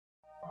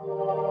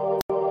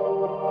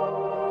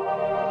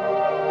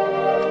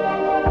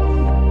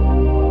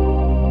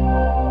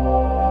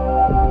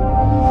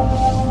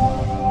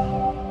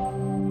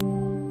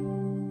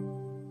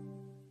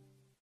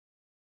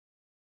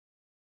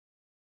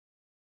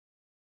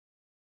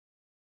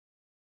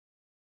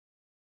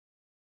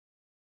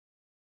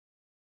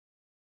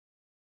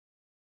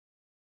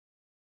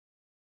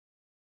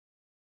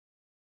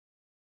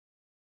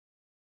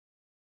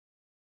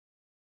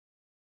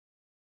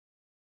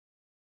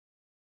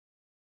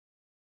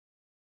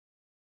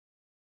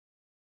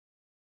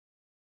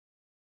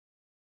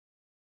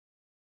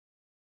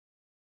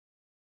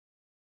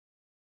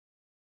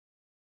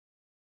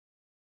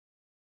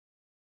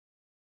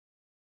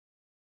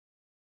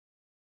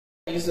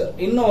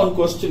ಇನ್ನು ಒಂದು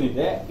ಕ್ವಶನ್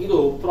ಇದೆ. ಇದು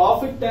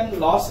profit and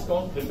loss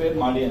account prepare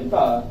ಮಾಡಿ ಅಂತ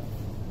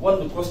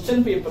ಒಂದು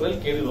ಕ್ವಶನ್ ಪೇಪರ್ ಅಲ್ಲಿ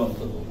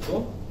ಕೇಳಿರುವಂತದ್ದು.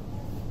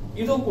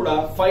 ಇದು ಕೂಡ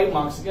 5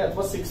 ಮಾರ್ಕ್ಸ್ ಗೆ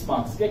ಅಥವಾ 6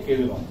 ಮಾರ್ಕ್ಸ್ ಗೆ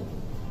ಕೇಳಿರುವಂತದ್ದು.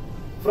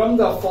 From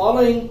the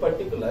following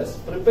particulars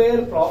prepare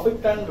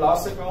profit and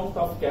loss account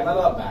of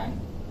Canara bank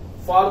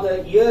for the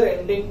year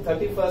ending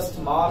 31st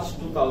March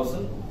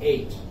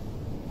 2008.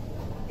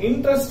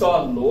 Interest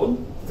on loan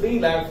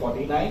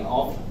 3,49,000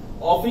 of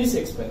office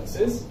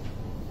expenses,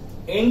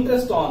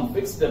 interest on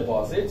fixed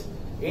deposits,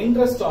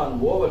 interest on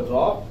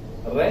overdraft,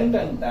 rent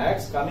and tax,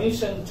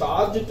 commission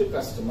charged to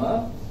customer,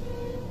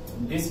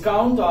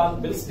 discount on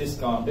bills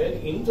discounted,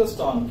 interest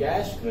on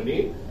cash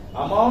credit,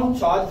 amount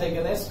charged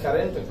against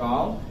current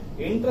account,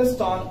 interest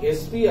on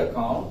SB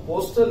account,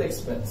 postal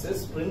expenses,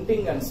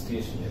 printing and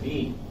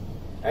stationery,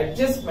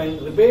 adjustment,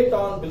 rebate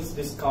on bills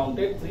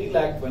discounted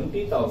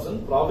 3,20,000,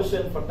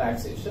 provision for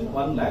taxation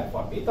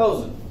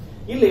 1,40,000.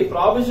 ಇಲ್ಲಿ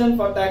provision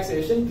for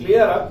taxation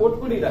clear ಆಗಿ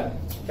ಕೊಟ್ಬಿಟ್ಟಿದ್ದಾರೆ,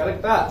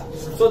 ಕರೆಕ್ಟಾ?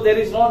 So there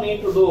is no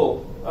need to do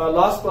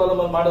loss problem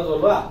ಅಲ್ಲಿ ಮಾಡೋದು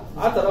ಅಲ್ವಾ,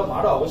 ಆ ತರ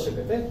ಮಾಡೋ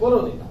ಅವಶ್ಯಕತೆ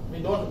ಬರೋದಿಲ್ಲ. We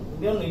don't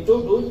need to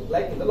do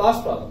like in the loss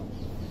problem.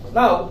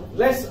 Now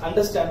let's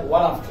understand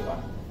one after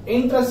one.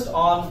 Interest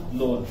on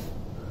loan,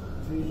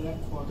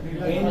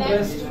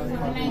 interest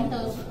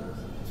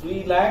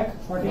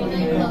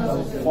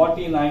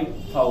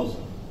 3,49,000.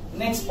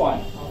 Next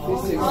point,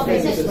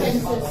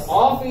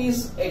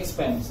 office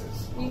expenses,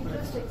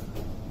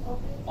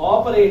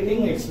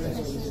 operating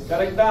expenses,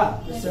 correcta?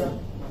 Yes, sir.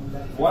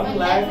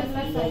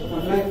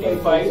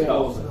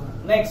 1,55,000.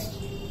 Next,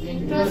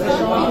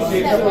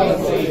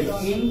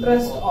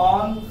 interest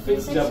on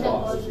fixed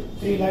deposit,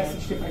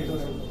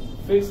 3,65,000.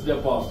 fixed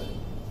deposit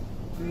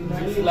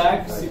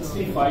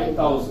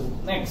 3,65,000.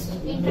 Next,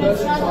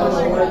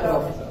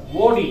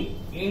 OD,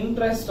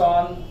 interest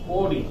on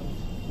OD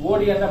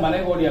ಅಂದ್ರೆ ಮನೆ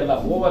ಓಡಿ ಅಲ್ಲ,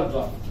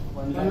 overdraft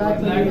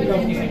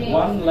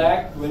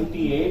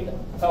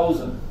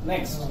 1,28,000.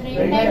 Next,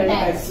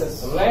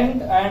 rent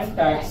and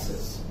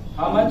taxes.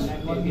 How much?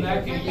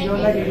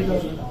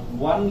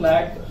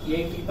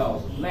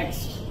 1,80,000.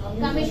 Next,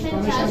 commission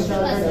charge to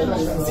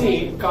customers. See,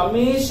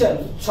 commission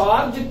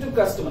charge to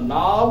customer.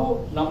 ನಾವು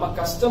ನಮ್ಮ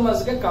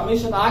customers ಗೆ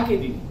commission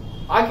ಹಾಕಿದೀವಿ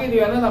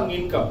ಅಂದ್ರೆ ನಮ್ಗೆ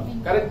ಇನ್ಕಮ್,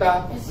 ಕರೆಕ್ಟಾ?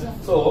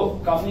 So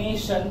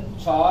commission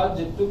charge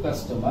to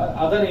customer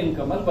other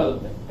income ಅಲ್ಲಿ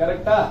ಬರುತ್ತೆ,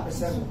 ಕರೆಕ್ಟಾ?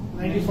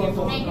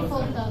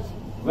 94,000.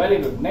 Very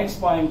good. ನೆಕ್ಸ್ಟ್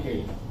ಪಾಯಿಂಟ್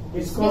ಹೇಳಿ.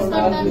 Discount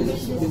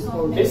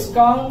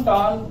discount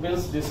on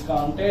bills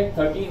discounted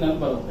 13 ಅಲ್ಲಿ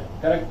ಬರುತ್ತೆ,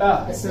 ಕರೆಕ್ಟಾ?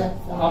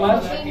 How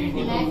much?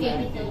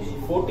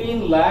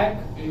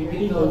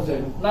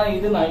 14,80,000. ನಾನು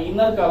ಇದನ್ನ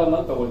ಇನ್ನರ್ ಕಾಲಮ್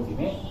ಅಲ್ಲಿ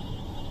ತಗೊಳ್ತೀನಿ.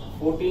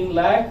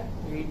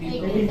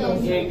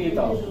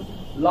 14,80,000.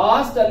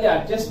 ಲಾಸ್ಟ್ ಅಲ್ಲಿ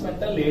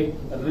ಅಡ್ಜಸ್ಟ್ಮೆಂಟ್ ಅಲ್ಲಿ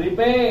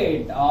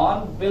ರಿಬೇಟ್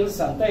ಆನ್ ಬಿಲ್ಸ್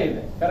ಅಂತ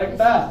ಇದೆ,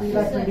 ಕರೆಕ್ಟಾ?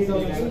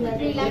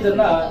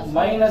 ಇದನ್ನ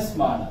ಮೈನಸ್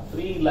ಮಾಡ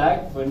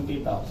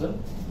 3,20,000.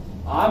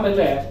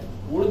 ಆಮೇಲೆ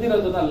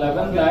ಉಳಿದಿರೋದನ್ನ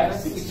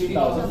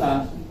 11,60,000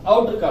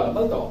 ಔಟರ್ ಕಾಲಮ್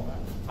ಅಲ್ಲಿ ತಗೊಂಡ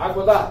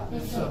ಆಗ್ಬೋದಾ?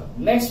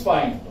 ನೆಕ್ಸ್ಟ್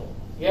ಪಾಯಿಂಟ್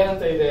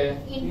ಏನಂತ ಇದೆ?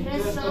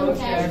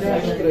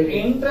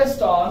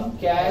 Interest on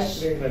cash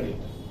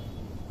credit.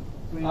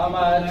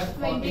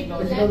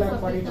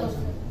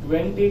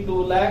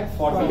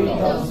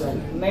 22,40,000.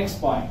 Next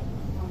point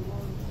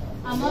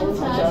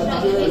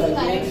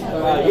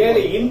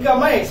ಹೇಳಿ.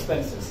 Income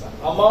expenses,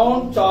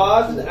 amount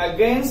charge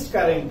against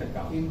current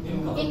account.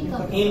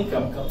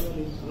 Income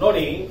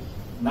ನೋಡಿ,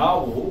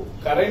 ನಾವು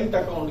ಕರೆಂಟ್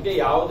ಅಕೌಂಟ್ಗೆ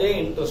ಯಾವುದೇ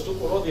ಇಂಟ್ರೆಸ್ಟ್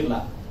ಕೊಡೋದಿಲ್ಲ,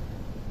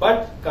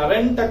 ಬಟ್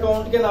ಕರೆಂಟ್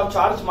ಅಕೌಂಟ್ಗೆ ನಾವು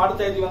ಚಾರ್ಜ್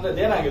ಮಾಡ್ತಾ ಇದೀವಿ ಅಂದ್ರೆ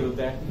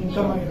ಅದೇನಾಗಿರುತ್ತೆ?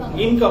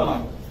 ಇನ್ಕಮ್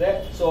ಆಗಿರುತ್ತೆ.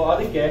 ಸೊ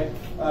ಅದಕ್ಕೆ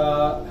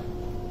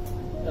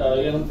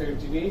ಏನಂತ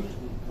ಹೇಳ್ತೀವಿ?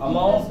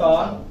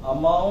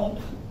 Amount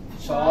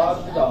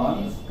charge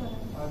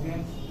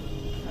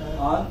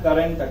on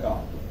current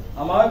account.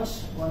 How much?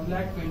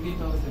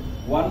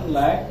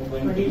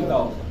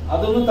 1,20,000.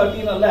 ಅದನ್ನು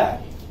 13 ಅಲ್ಲೇ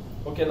ಹಾಕಿ,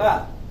 ಓಕೆನಾ?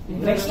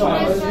 Next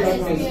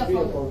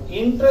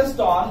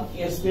interest on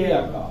SB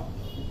account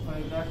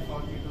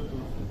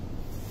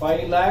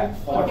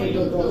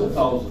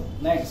 5,42,000.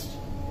 Next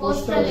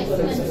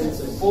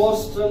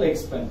postal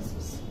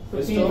expenses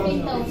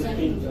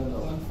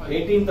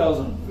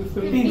 18,000.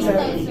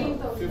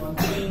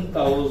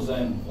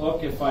 15,000.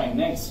 Okay, fine.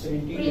 Next,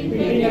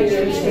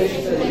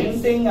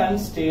 printing and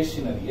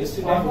stationery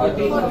ಎಷ್ಟಿದೆ?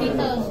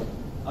 40,000.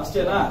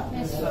 ಅಷ್ಟೇನಾ?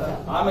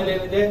 ಆಮೇಲೆ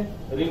ಏನಿದೆ?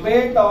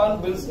 Rebate on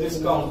bills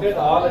discounted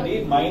already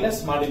minus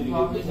ಮಾಡಿದ್ವಿ.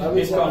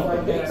 ಡಿಸ್ಕೌಂಟ್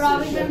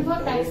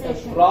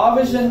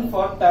ಪ್ರಾವಿಷನ್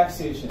ಫಾರ್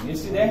ಟ್ಯಾಕ್ಸೇಷನ್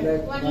ಎಷ್ಟಿದೆ?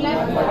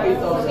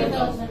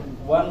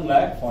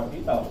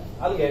 1,40,000.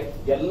 ಅಲ್ಲಿಗೆ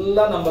ಎಲ್ಲ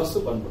ನಂಬರ್ಸ್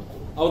ಬಂದ್ಬಿಡ್ತು,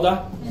 ಹೌದಾ?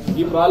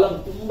 ಈ ಪ್ರಾಬ್ಲಮ್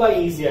ತುಂಬಾ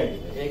ಈಸಿ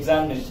ಆಗಿದೆ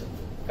ಎಕ್ಸಾಮಿನೇಷನ್,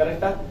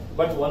 ಕರೆಕ್ಟಾ?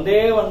 ಬಟ್ ಒಂದೇ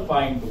ಒಂದು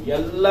ಪಾಯಿಂಟ್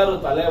ಎಲ್ಲರೂ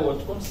ತಲೆ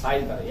ಒಚ್ಕೊಂಡು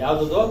ಸಾಯ್ತಾರೆ.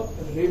 ಯಾವ್ದು?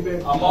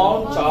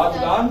 Amount charge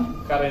on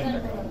current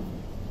account.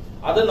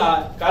 ಅದನ್ನ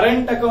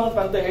ಕರೆಂಟ್ ಅಕೌಂಟ್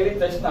ಅಂತ ಹೇಳಿದ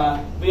ತಕ್ಷಣ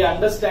we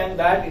understand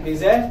that it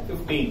is A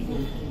 15.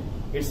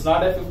 It's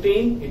not A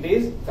 15, it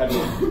is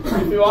 13.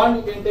 If you want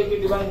you can take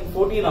it even in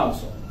 14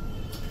 also,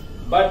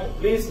 but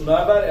please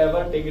never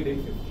ever take it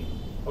in 15.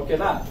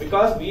 ಓಕೆನಾ?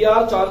 Because we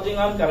are charging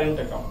on current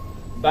account.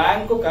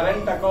 Bank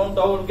current account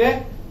ಅವ್ರಿಗೆ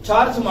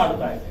charge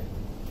ಮಾಡ್ತಾ ಇದೆ,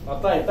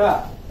 ಅರ್ಥ ಆಯ್ತಾ?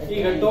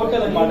 ಈಗ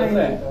total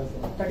ಮಾಡಿದ್ರೆ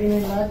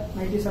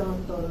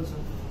 39,97,000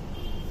 sir.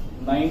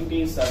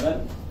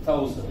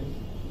 97,000.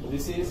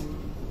 This is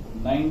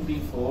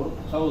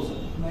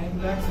 94,000.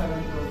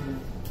 9,07,000.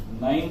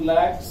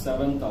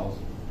 9,07,000.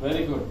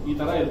 Very good. ಈ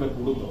ತರ ಇರ್ಬೇಕು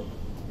ಹುಡುಗರು.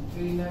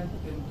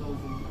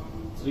 3,10,000.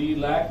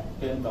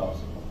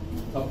 3,10,000.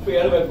 ತಪ್ಪು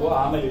ಹೇಳ್ಬೇಕು,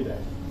 ಆಮೇಲೆ ಇದೆ.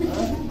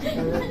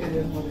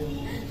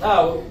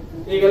 ನಾವು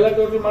ಈಗೆಲ್ಲ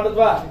ಟೋಟಲ್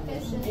ಮಾಡಿದ್ವಾ?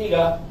 ಈಗ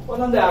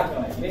ಒಂದೊಂದೇ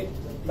ಹಾಕೋಣ. ಇಲ್ಲಿ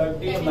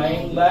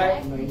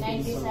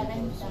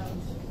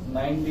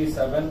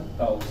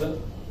 39,97,000.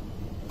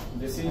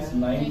 This is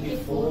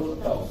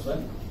 94,000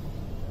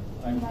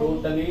 and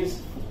total is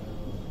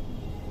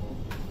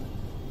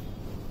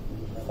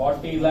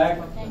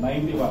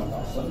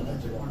 40,91,000.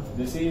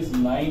 This is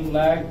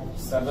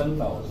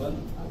 9,07,000.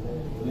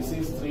 This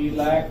is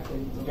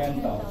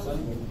 3,10,000.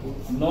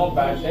 No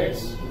bad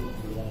debts.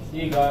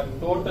 ಈಗ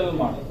ಟೋಟಲ್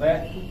ಮಾಡಿದ್ರೆ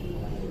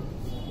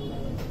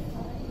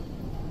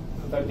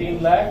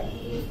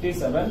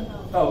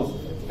 13,57,000.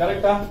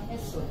 ಕರೆಕ್ಟಾ?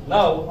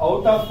 Now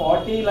out of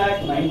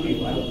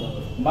 40,91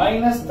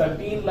 minus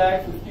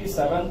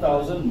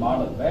 13,57,000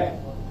 ಮಾಡಿದ್ರೆ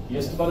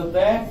ಎಷ್ಟು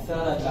ಬರುತ್ತೆ?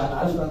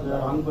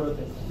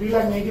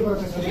 3,90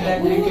 ಬರುತ್ತೆ ಸರ್.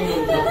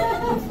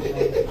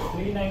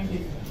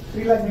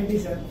 3,90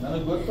 ಸರ್.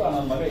 ನನಗೆ ಗೊತ್ತು, ನನ್ನ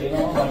ಮಗ ಏನೋ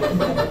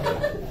ಮಾಡಿದ್ದಾನೆ.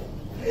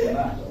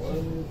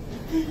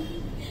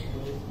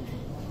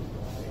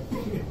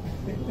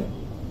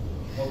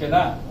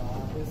 ಓಕೆನಾ?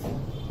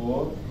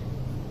 4.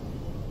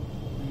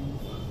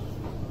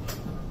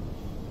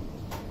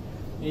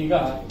 ಈಗ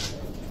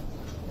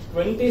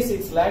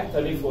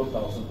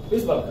 26,34,000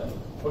 rupees ಬರ್ತದೆ.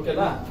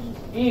 ಓಕೆನಾ?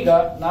 ಈಗ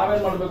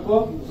ನಾವೇನ್ ಮಾಡ್ಬೇಕು?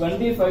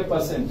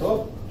 25%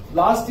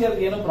 ಲಾಸ್ಟ್ ಇಯರ್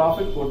ಏನು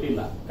ಪ್ರಾಫಿಟ್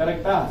ಕೊಟ್ಟಿಲ್ಲ,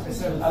 ಕರೆಕ್ಟಾ?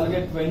 ಅಲ್ಲಿಗೆ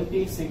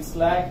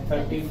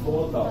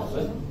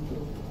 26,34,000.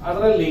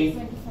 ಅದರಲ್ಲಿ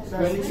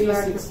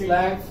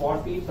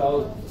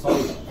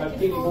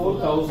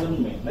 34,000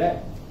 ಮೇಲೆ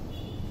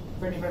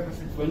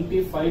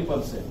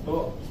 25%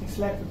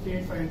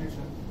 6,58,500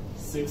 sir.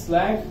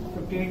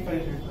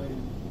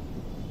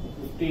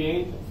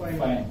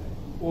 6,58,500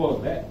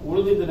 ಹೋದ್ರೆ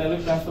ಉಳಿದಿದ್ದನ್ನೆಲ್ಲ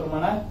ಟ್ರಾನ್ಸ್ಫರ್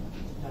ಮಾಡ,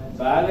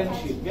 ಬ್ಯಾಲೆನ್ಸ್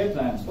ಶೀಟ್ಗೆ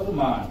ಟ್ರಾನ್ಸ್ಫರ್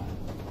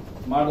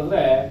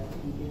ಮಾಡಿದ್ರೆ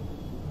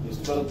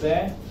ಎಷ್ಟು ಬರುತ್ತೆ?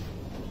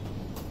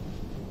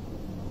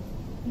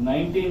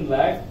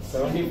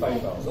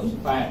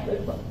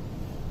 19,75,500 ಬರುತ್ತೆ.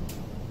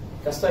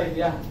 ಕಷ್ಟ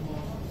ಇದೆಯಾ?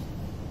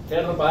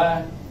 ಹೇಳ್ರಪ್ಪ.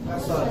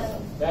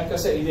 ಯಾಕೆ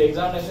ಕಷ್ಟ? ಇದು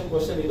ಎಕ್ಸಾಮಿನೇಷನ್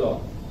ಕ್ವಶನ್, ಇದು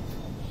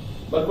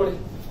ಬರ್ಕೊಡಿ.